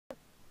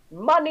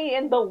money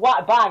in the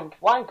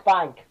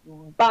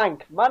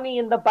bank, money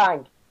in the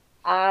bank,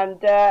 and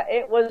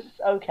it was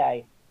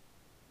okay.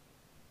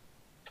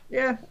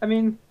 Yeah, I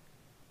mean,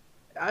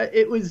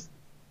 it was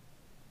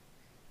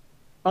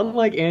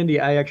unlike Andy.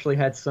 I actually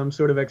had some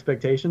sort of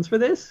expectations for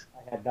this,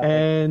 I had nothing.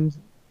 and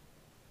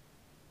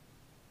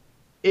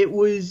it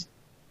was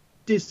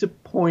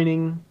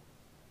disappointing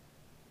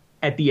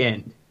at the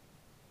end.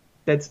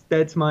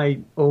 That's my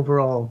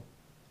overall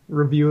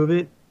review of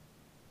it.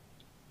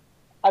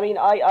 I mean,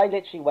 I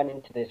literally went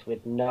into this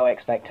with no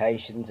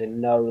expectations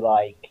and no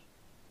like.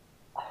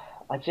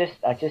 I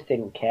just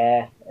didn't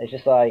care. It's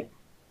just like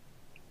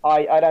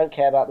I don't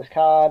care about this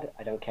card.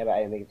 I don't care about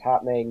anything that's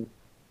happening.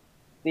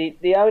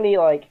 The only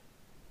like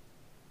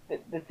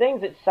the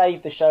things that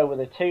saved the show were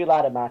the two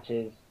ladder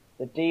matches,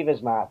 the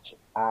Divas match,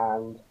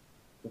 and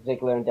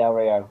Ziggler and Del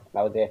Rio.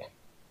 That was it.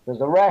 Because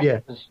the rest Yeah.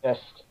 was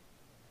just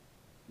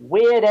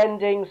weird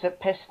endings that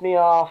pissed me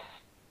off.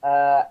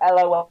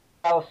 LOL,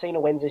 Cena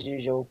wins as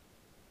usual.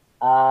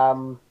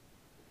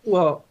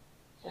 Well,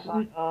 Just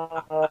like,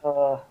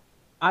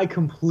 I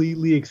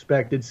completely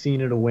expected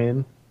Cena to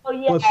win, oh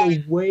but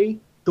yeah,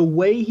 the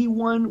way he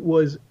won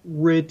was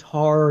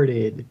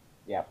retarded.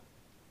 yeah.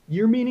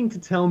 You're meaning to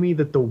tell me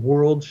that the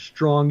world's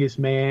strongest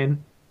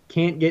man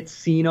can't get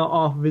Cena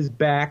off of his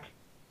back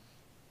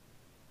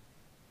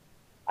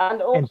And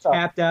and also,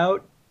 tapped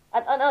out?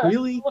 and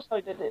Really?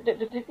 also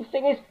the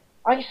thing is,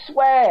 I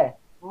swear,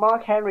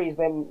 Mark Henry's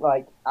been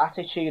like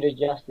attitude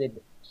adjusted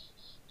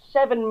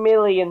 7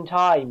 million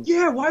times.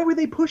 Yeah, why were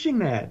they pushing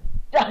that?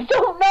 I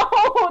don't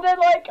know. They're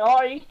like,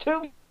 oh, he's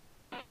too.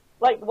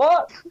 Like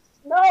what?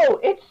 No,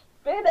 it's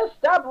been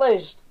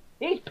established.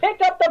 He's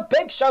picked up the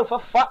Big Show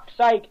for fuck's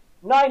sake,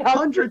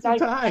 Hundreds of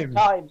 999 times.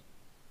 times.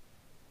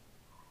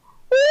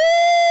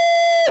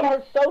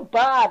 That's so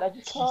bad. I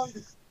just can't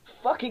Jesus.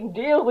 fucking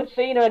deal with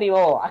Cena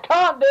anymore. I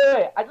can't do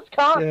it. I just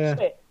can't Yeah.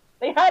 do it.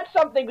 They had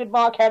something with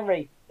Mark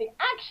Henry. They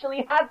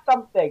actually had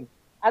something,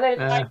 and then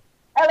it's like,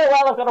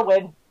 LOL, I've got to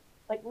win.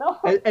 Like no.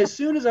 As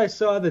soon as I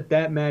saw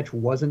that match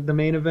wasn't the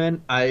main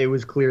event, it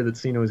was clear that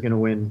Cena was going to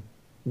win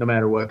no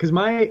matter what. Because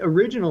my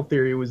original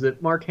theory was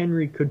that Mark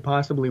Henry could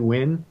possibly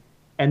win,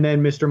 and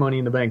then Mr. Money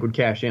in the Bank would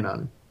cash in on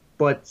him.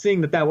 But seeing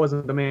that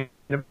wasn't the main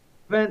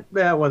event,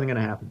 that wasn't going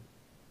to happen.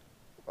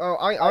 Well,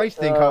 I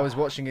think I was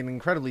watching an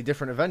incredibly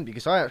different event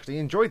because I actually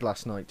enjoyed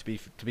last night.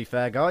 To be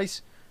fair,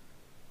 guys.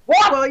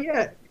 What? Well,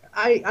 yeah,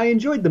 I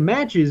enjoyed the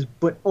matches,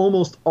 but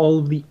almost all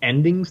of the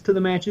endings to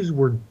the matches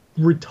were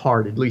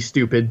retardedly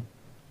stupid.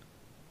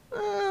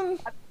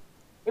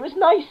 It was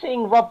nice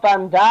seeing Rob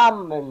Van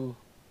Dam and.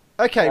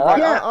 Okay, Yeah, right.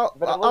 yeah,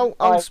 but it I'll wasn't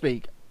I'll like-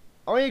 speak.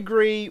 I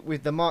agree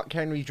with the Mark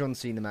Henry John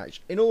Cena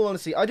match. In all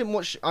honesty, I didn't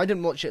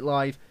watch it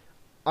live.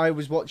 I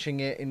was watching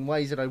it in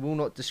ways that I will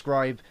not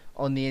describe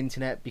on the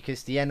internet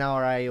because the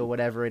NRA or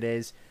whatever it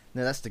is.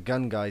 No, that's the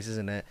gun guys,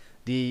 isn't it?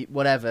 The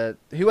whatever,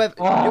 whoever,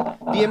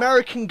 the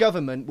American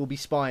government will be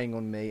spying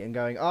on me and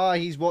going,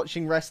 he's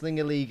watching wrestling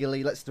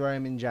illegally. Let's throw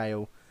him in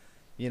jail.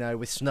 You know,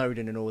 with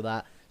Snowden and all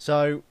that.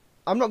 So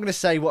I'm not going to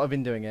say what I've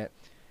been doing it.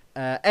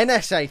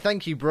 NSA,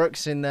 thank you,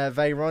 Brooks and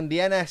Veyron. The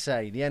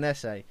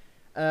NSA.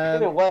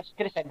 Even worse, you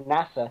could have said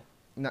NASA.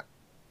 No.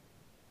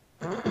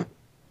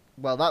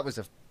 Well, that was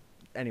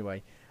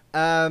anyway.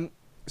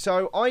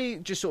 So I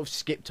just sort of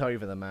skipped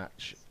over the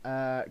match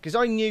because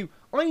I knew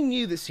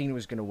that Cena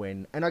was going to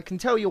win, and I can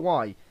tell you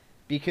why.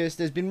 Because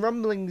there's been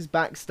rumblings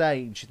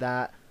backstage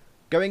that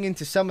going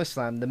into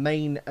SummerSlam, the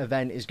main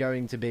event is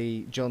going to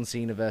be John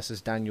Cena versus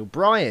Daniel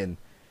Bryan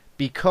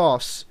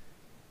because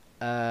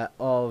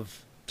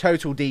of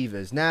Total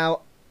Divas.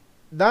 Now,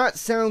 that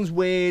sounds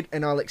weird,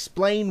 and I'll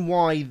explain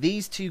why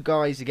these two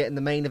guys are getting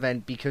the main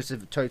event because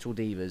of Total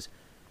Divas.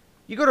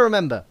 You got to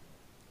remember,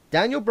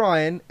 Daniel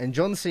Bryan and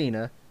John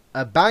Cena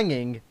are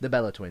banging the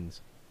Bella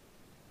Twins.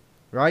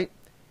 Right?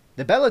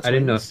 The Bella Twins... I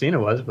didn't know Cena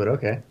was, but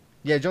okay.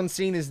 Yeah, John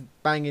Cena's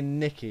banging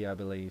Nikki, I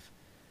believe.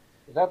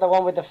 Is that the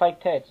one with the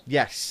fake tits?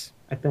 Yes.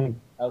 I think.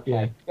 Okay.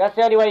 Yeah. That's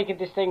the only way you can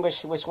distinguish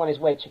which one is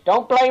which.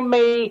 Don't blame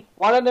me.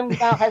 One of them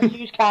now has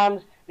huge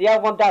cans. The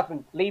other one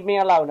doesn't. Leave me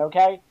alone,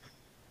 okay?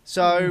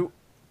 So,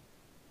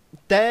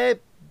 they're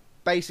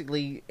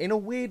basically, in a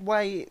weird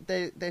way,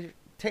 they're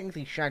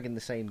technically shagging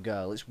the same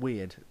girl. It's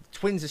weird.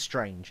 Twins are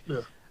strange.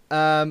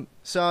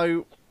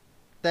 So,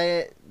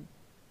 they're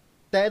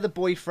the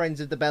boyfriends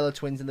of the Bella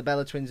Twins, and the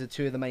Bella Twins are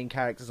two of the main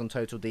characters on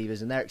Total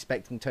Divas, and they're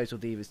expecting Total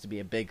Divas to be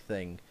a big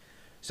thing.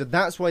 So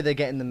that's why they're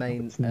getting the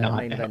main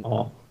Not event. at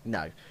all.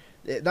 No.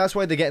 That's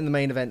why they're getting the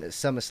main event at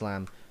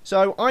SummerSlam.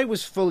 So I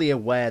was fully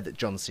aware that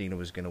John Cena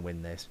was going to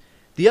win this.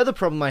 The other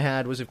problem I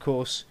had was, of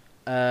course,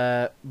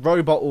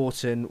 Robot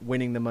Orton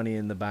winning the Money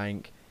in the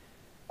Bank.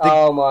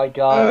 Oh my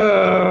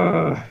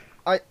god.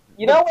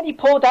 You know when he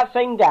pulled that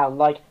thing down,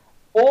 like,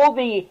 all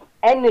the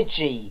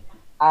energy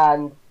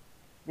and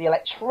the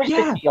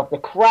electricity of the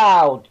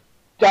crowd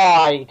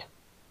died.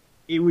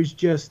 It was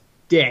just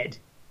dead.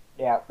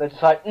 Yeah, they're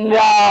just like,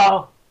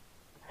 no!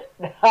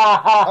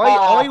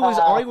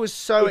 I was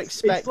so It's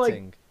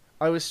expecting. like-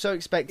 I was so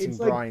expecting It's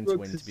like Bryan to Brooks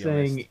win, is to be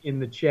saying honest. in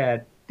the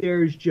chat,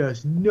 there's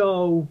just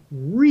no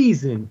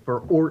reason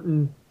for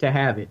Orton to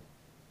have it.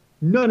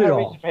 None at No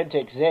all. reason for him to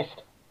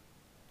exist.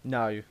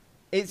 No.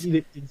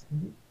 It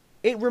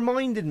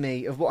reminded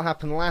me of what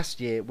happened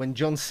last year when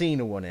John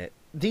Cena won it.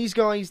 These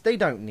guys, they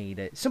don't need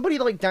it. Somebody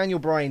like Daniel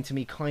Bryan, to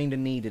me, kind of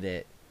needed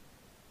it.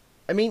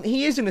 I mean,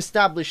 he is an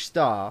established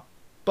star,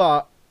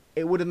 but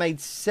it would have made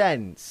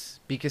sense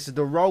because of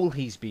the role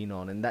he's been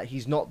on and that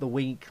he's not the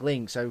weak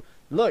link. So,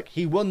 look,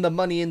 he won the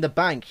Money in the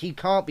Bank. He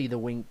can't be the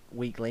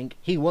weak link.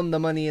 He won the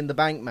Money in the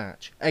Bank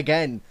match.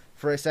 Again,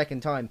 for a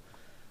second time.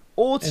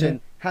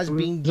 Orton has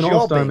been jobbing. An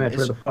all-star match,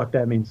 whatever the fuck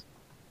that means.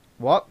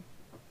 What?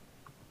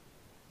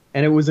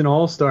 And it was an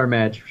all-star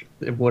match,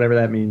 whatever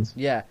that means.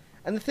 Yeah.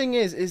 And the thing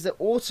is that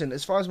Orton,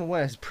 as far as I'm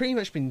aware, has pretty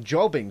much been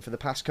jobbing for the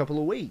past couple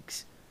of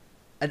weeks.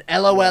 And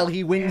LOL,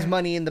 he wins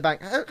Money in the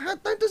Bank.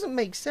 That doesn't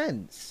make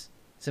sense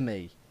to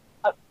me.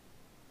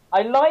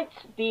 I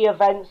liked the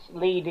events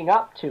leading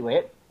up to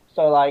it.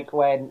 So, like,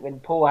 when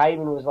Paul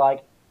Heyman was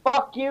like,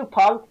 fuck you,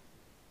 punk,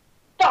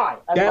 die!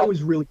 And that like,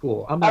 was really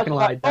cool. I'm not going to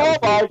lie. Like, oh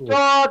my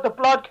god, the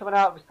blood coming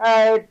out of his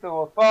head.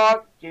 Oh,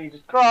 fuck,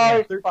 Jesus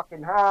Christ,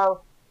 fucking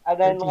hell. And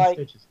then, like,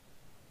 stitches.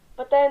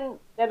 But then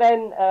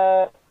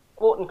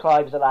Orton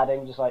climbs the ladder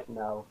and just like,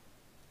 no,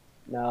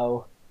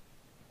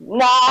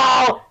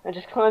 and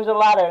just climbs the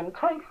ladder and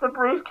takes the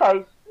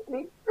briefcase. And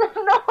he,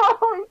 no,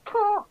 he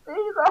can't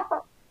do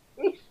that.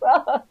 He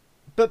sucks.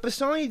 But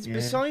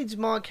besides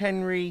Mark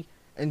Henry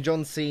and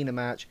John Cena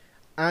match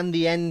and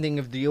the ending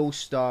of the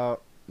All-Star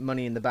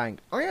Money in the Bank,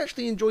 I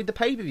actually enjoyed the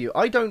pay-per-view.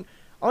 I don't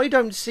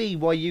see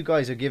why you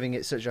guys are giving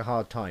it such a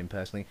hard time,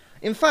 personally.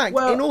 In fact,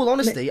 in all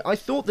honesty, I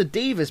thought the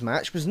Divas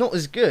match was not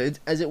as good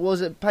as it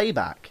was at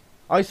Payback.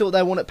 I thought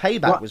their one at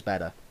Payback was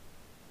better.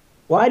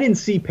 Well, I didn't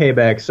see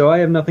Payback, so I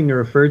have nothing to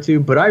refer to,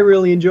 but I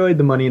really enjoyed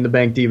the Money in the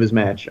Bank Divas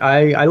match.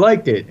 I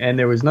liked it, and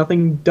there was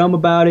nothing dumb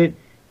about it.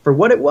 For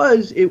what it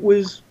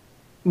was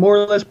more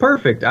or less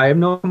perfect. I have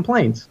no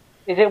complaints.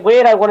 Is it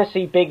weird I want to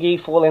see Big E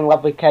fall in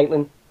love with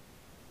Caitlyn?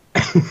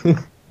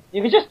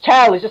 You can just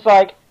tell, it's just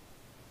like,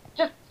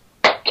 just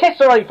kiss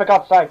her already, for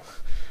God's sake.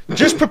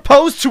 Just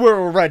propose to her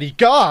already,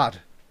 God!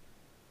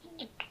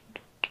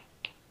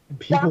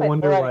 People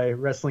wonder why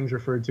wrestling's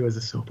referred to as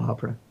a soap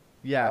opera.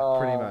 Yeah,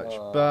 pretty much.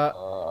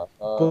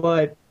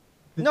 But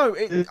no,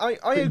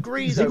 I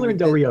agree. Ziggler and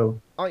Del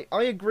Rio.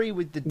 I agree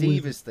with the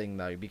Divas thing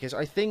though, because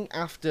I think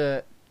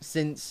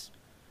since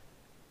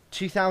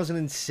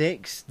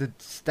 2006, the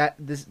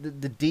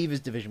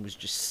Divas division was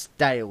just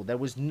stale. There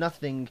was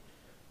nothing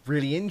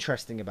really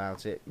interesting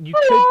about it. You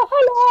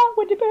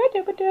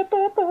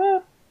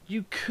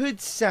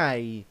could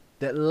say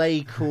that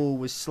Lay Cool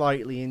was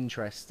slightly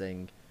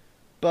interesting,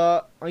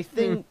 but I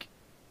think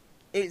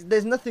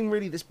there's nothing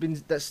really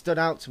that stood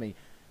out to me.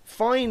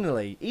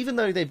 Finally, even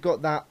though they've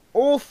got that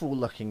awful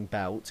looking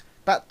belt,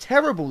 that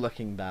terrible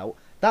looking belt,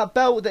 that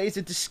belt that is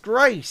a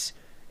disgrace.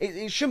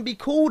 It shouldn't be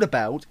called a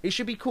belt. It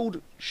should be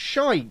called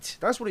shite.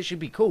 That's what it should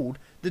be called.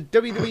 The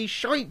WWE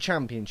Shite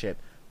Championship.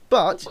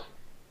 But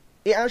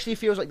it actually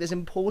feels like there's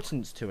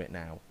importance to it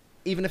now,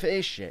 even if it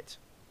is shit.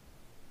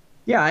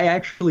 Yeah, I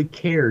actually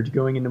cared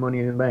going into Money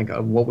in the Bank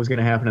of what was going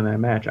to happen in that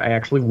match. I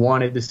actually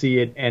wanted to see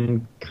it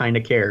and kind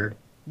of cared.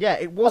 Yeah,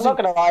 it wasn't...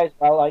 I'm not going to lie as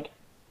well, like,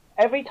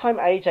 every time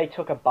AJ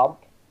took a bump,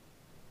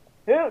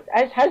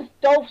 has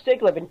Dolph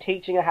Ziggler been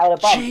teaching her how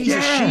to bump?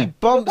 Jesus, she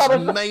bumps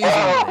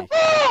amazingly.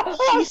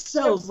 She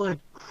sells like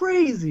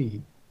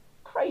crazy.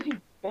 Crazy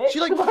bitch. She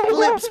like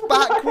flips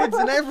backwards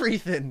and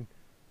everything.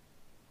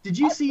 Did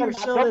you see her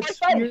sell that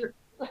spear?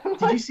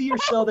 Did you see her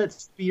sell that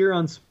spear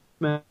on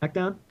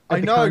SmackDown?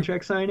 I know.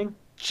 Contract signing.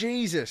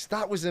 Jesus,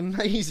 that was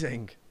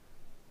amazing.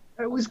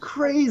 That was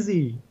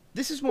crazy.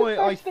 This is why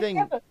I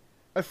think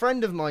a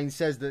friend of mine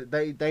says that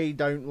they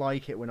don't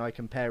like it when I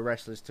compare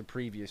wrestlers to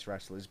previous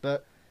wrestlers,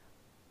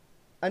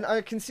 and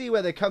I can see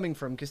where they're coming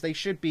from because they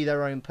should be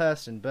their own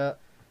person, but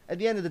at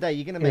the end of the day,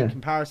 you're going to make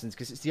comparisons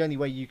because it's the only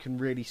way you can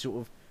really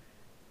sort of,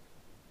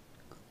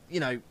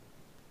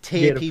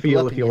 tear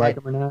people up if you like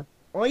them or not.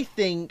 I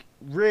think,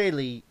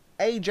 really,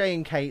 AJ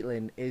and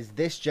Caitlyn is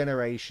this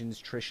generation's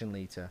Trish and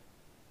Lita.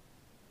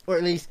 Or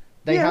at least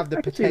they have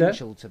the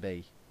potential to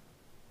be.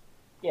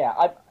 Yeah,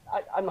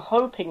 I'm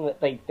hoping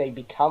that they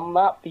become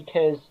that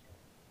because,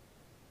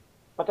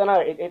 I don't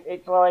know,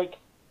 it's like,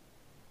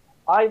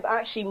 I'm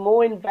actually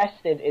more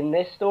invested in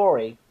this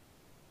story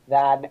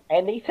than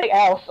anything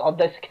else on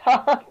this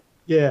card.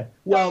 Yeah,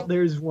 well,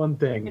 there's one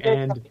thing,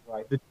 and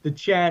the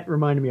chat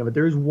reminded me of it.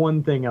 There's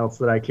one thing else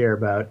that I care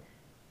about.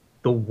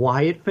 The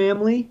Wyatt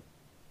family,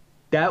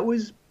 that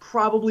was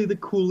probably the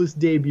coolest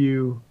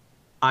debut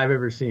I've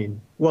ever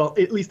seen. Well,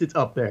 at least it's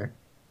up there.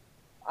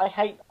 I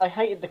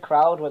hated the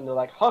crowd when they're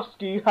like,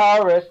 Husky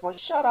Harris, like,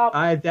 shut up.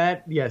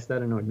 That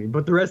annoyed me.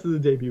 But the rest of the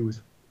debut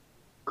was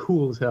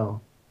cool as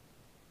hell.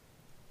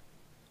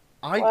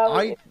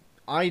 I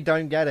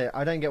don't get it.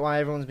 I don't get why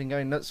everyone's been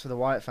going nuts for the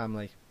Wyatt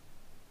family.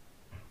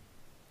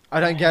 I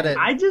don't get it.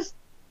 I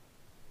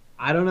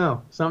don't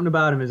know. Something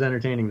about him is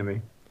entertaining to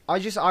me. I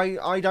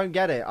don't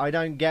get it. I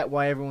don't get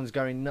why everyone's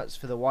going nuts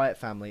for the Wyatt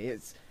family.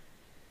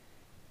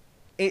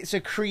 It's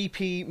a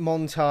creepy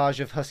montage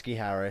of Husky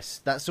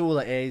Harris. That's all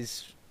it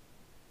is.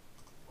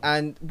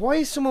 And why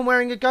is someone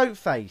wearing a goat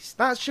face?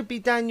 That should be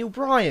Daniel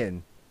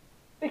Bryan.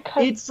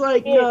 Because It's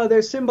like, no,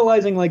 they're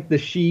symbolizing, like, the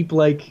sheep.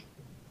 Like,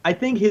 I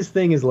think his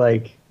thing is,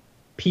 like,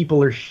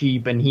 people are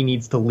sheep and he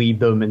needs to lead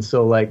them. And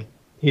so, like,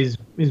 his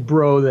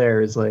bro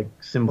there is, like,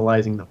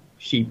 symbolizing the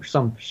sheep or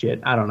some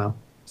shit. I don't know.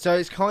 So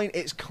it's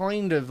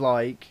kind of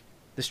like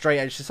the straight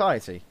edge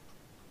society.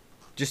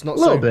 Just not A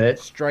little so bit.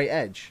 straight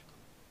edge.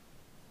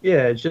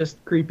 Yeah, it's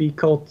just creepy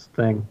cult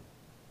thing.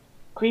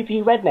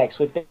 creepy rednecks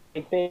with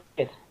big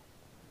beards.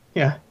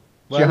 Yeah.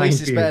 Well, at Giant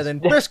least it's better beards. than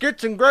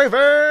biscuits and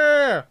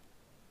gravy!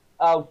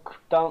 Oh,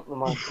 don't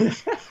remind me.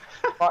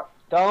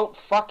 Don't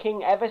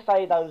fucking ever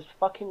say those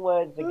fucking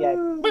words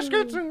again.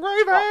 Biscuits and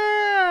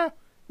gravy!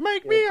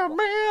 Make me a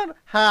man!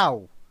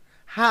 How?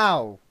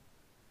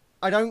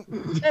 I don't...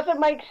 It doesn't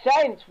make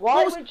sense. Why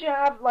What was- would you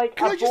have, like,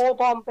 Can I a just-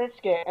 bourbon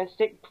biscuit and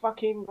stick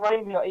fucking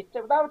gravy on it?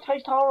 That would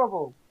taste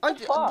horrible.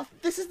 Fuck.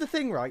 This is the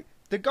thing, right?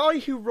 The guy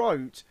who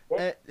wrote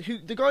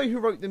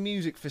the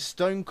music for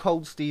Stone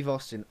Cold Steve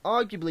Austin,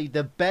 arguably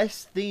the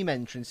best theme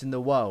entrance in the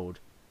world,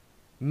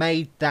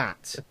 made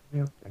that.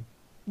 Yeah.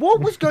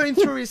 What was going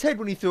through his head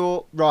when he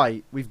thought,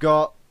 right, we've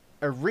got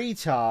a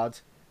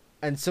retard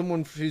and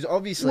someone who's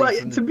obviously Well,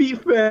 from to be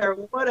fair,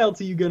 what else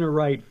are you gonna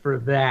write for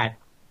that?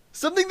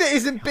 something that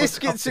isn't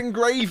biscuits and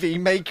gravy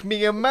make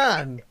me a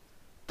man.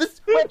 This,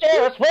 We're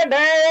just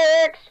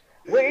rednecks.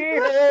 We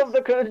love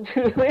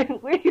the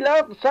we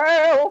love the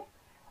South.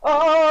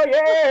 Oh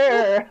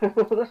yeah,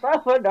 the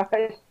South are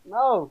nice.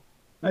 No,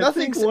 I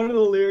Nothing's- think one of the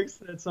lyrics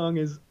to that song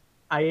is,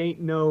 "I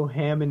ain't no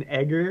ham and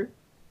egger."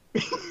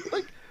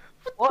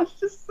 what? It's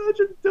just such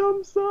a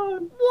dumb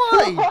song.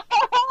 why? What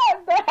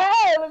the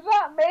hell does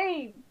that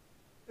mean?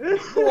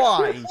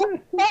 Why? What does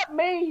that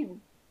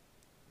mean?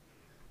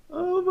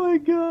 Oh my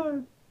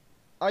god.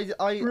 I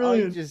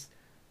Brilliant. just...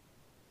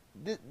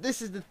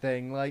 This is the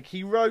thing, like,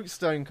 he wrote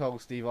Stone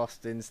Cold Steve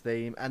Austin's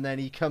theme, and then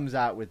he comes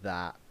out with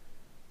that.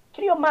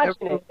 Can you imagine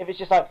it if it's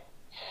just like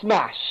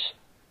smash?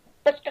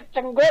 Biscuits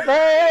and gravy.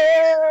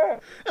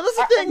 And And that's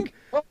the thing,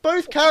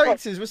 both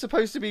characters were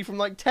supposed to be from,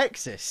 like,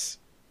 Texas.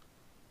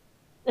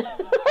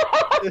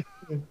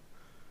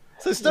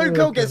 So Stone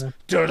Cold gets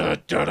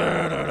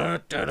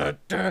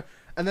da-da-da-da-da-da-da-da,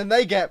 and then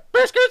they get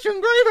biscuits and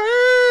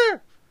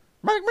gravy.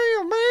 Make me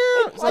a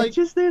man. It's like,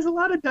 There's a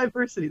lot of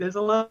diversity. There's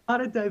a lot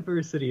of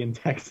diversity in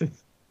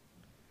Texas.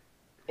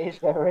 Is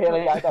there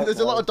really? I don't there's a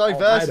know. lot of I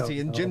diversity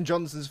don't in know. Jim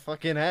Johnson's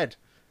fucking head.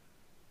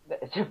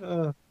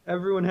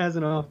 Everyone has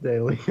an off day,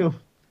 Liam.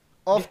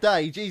 Off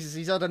day, Jesus,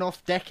 he's had an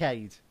off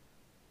decade.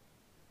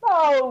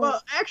 No.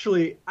 Well,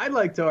 actually, I'd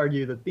like to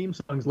argue that theme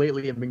songs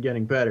lately have been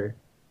getting better.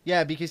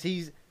 Yeah, because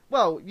he's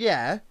well,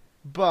 yeah,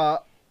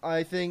 but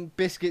I think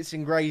biscuits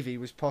and gravy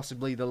was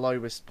possibly the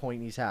lowest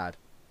point he's had.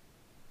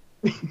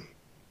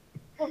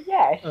 Well,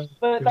 yes,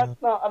 but God.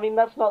 that's not. I mean,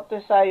 that's not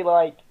to say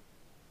like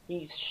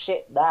he's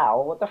shit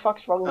now. What the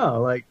fuck's wrong with?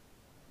 Oh, like,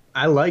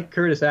 I like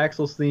Curtis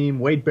Axel's theme.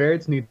 Wade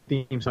Barrett's new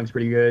theme song's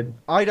pretty good.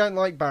 I don't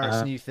like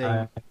Barrett's new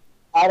theme.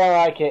 I don't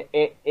like it.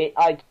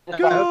 I just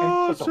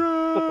like,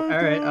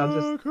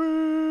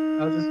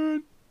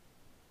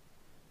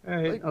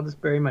 Alright, I'll just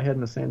bury my head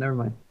in the sand. Never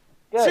mind.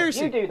 good,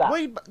 Seriously, you do that.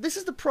 wait, this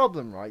is the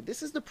problem, right?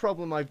 This is the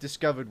problem I've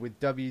discovered with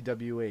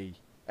WWE.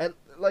 And,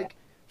 like,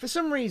 for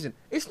some reason,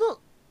 it's not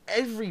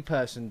every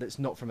person that's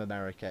not from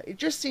America. It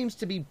just seems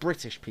to be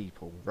British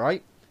people,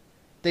 right?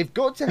 They've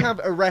got to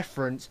have a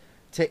reference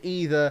to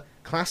either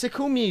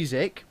classical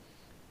music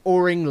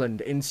or England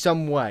in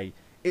some way.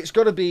 It's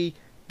got to be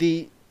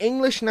the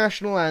English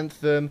national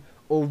anthem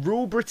or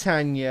Rule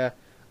Britannia,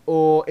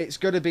 or it's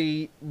got to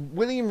be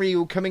William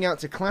Regal coming out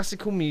to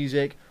classical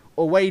music,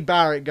 or Wade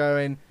Barrett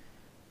going,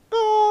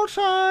 God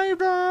save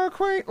the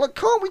Queen. Like,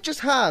 can't we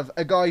just have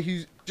a guy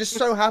who just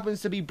so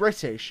happens to be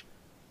British,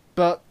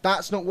 but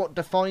that's not what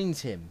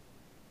defines him?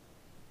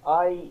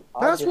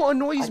 That's what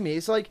annoys me.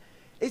 It's like,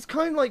 it's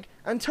kind of like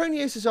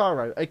Antonio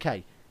Cesaro.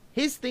 Okay,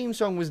 his theme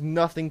song was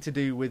nothing to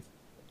do with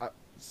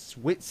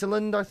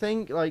Switzerland, I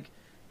think. Like,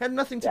 had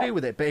nothing to do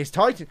with it. But his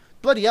title,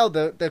 bloody hell,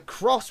 the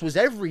cross was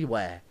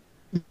everywhere.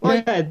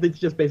 Like, Yeah, it's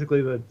just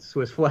basically the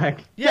Swiss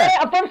flag. yeah.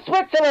 I'm from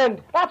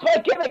Switzerland. That's my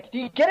gimmick. Do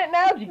you get it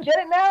now? Do you get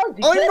it now?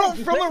 Do you I'm get not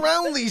it? from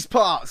around these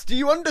parts. Do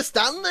you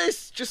understand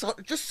this? Just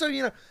so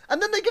you know.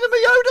 And then they give him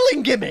a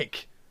yodeling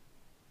gimmick.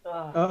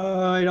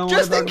 I don't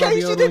Just want in to talk about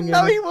case the you didn't yodeling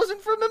know again. he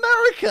wasn't from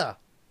America.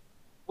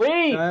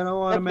 We I don't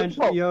want to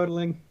mention the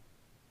yodeling.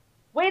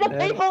 We the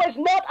people is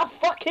not a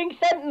fucking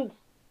sentence.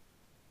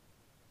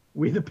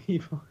 We the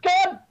people.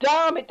 God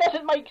damn, it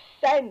doesn't make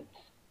sense.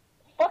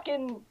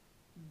 Fucking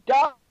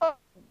dumb,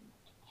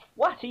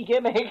 swatty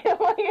gimmick.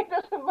 Like, it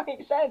doesn't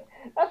make sense.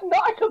 That's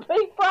not a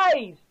complete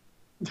phrase.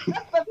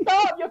 That's the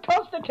start of your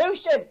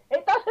constitution.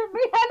 It doesn't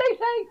mean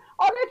anything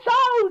on its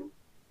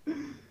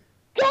own.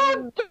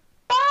 God damn.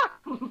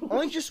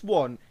 I just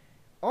want.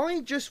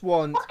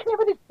 Fuck him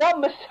with his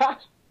dumb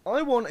moustache.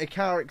 I want a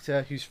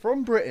character who's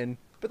from Britain,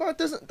 but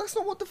that's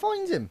not what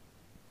defines him.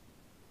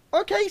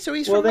 Okay, so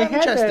he's Well, from they had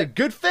Manchester. that-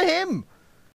 Good for him.